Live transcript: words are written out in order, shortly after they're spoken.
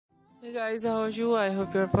Hey guys, how are you? I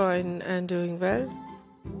hope you're fine and doing well.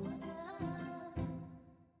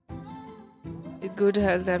 With good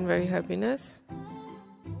health and very happiness.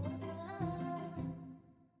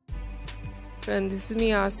 Friend, this is me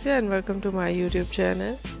Asya and welcome to my YouTube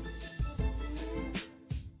channel.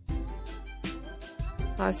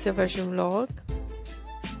 Asya Fashion Vlog.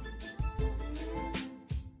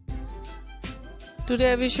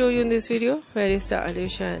 Today I will show you in this video very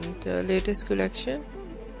stylish and latest collection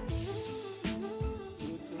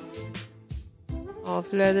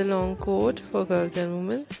of leather long coat for girls and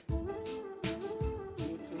women.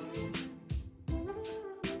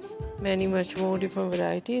 Many much more different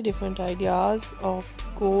variety, different ideas of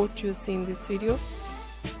coat you see in this video.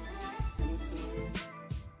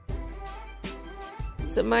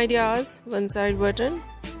 Some ideas: one side button,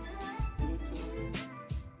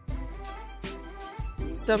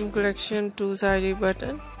 some collection two-sided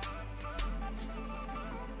button.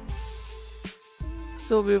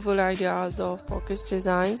 So beautiful ideas of pockets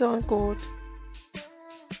designs on coat.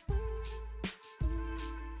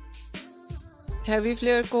 Heavy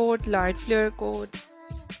flare coat, light flare coat.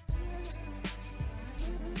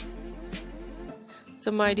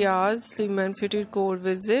 Some ideas: slim and fitted coat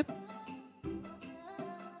with zip.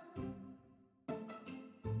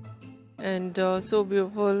 And so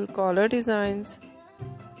beautiful collar designs.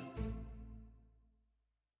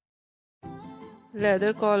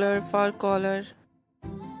 Leather collar, fur collar.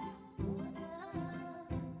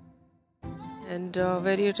 And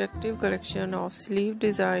very attractive collection of sleeve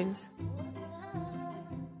designs.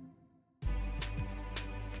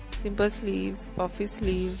 Simple sleeves, puffy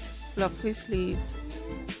sleeves, fluffy sleeves.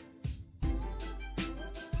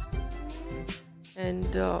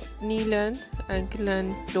 And knee length, ankle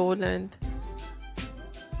length, toe length.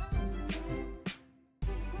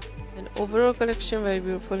 And overall collection very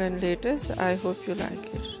beautiful and latest. I hope you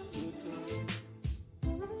like it.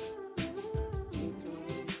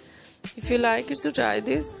 If you like it, so try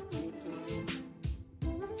this.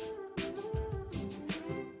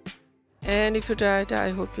 And if you try it,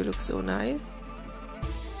 I hope you look so nice.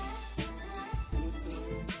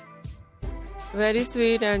 Very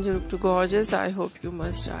sweet and you look too gorgeous. I hope you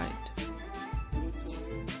must try it.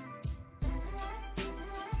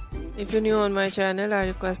 If you're new on my channel, I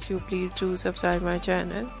request you please do subscribe my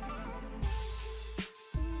channel.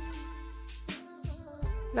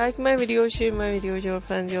 Like my video, share my video with your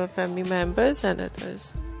friends, your family members and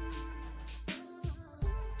others.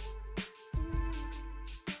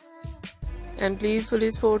 And please fully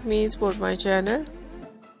support me, support my channel.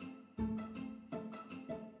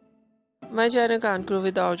 My channel can't grow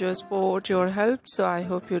without your support, your help, so I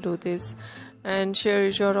hope you do this. And share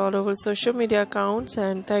it all over social media accounts.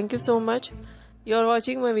 And thank you so much. You're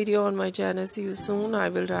watching my video on my channel. See you soon. I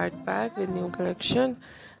will write back with new collection,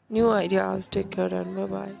 new ideas. Take care and bye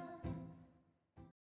bye.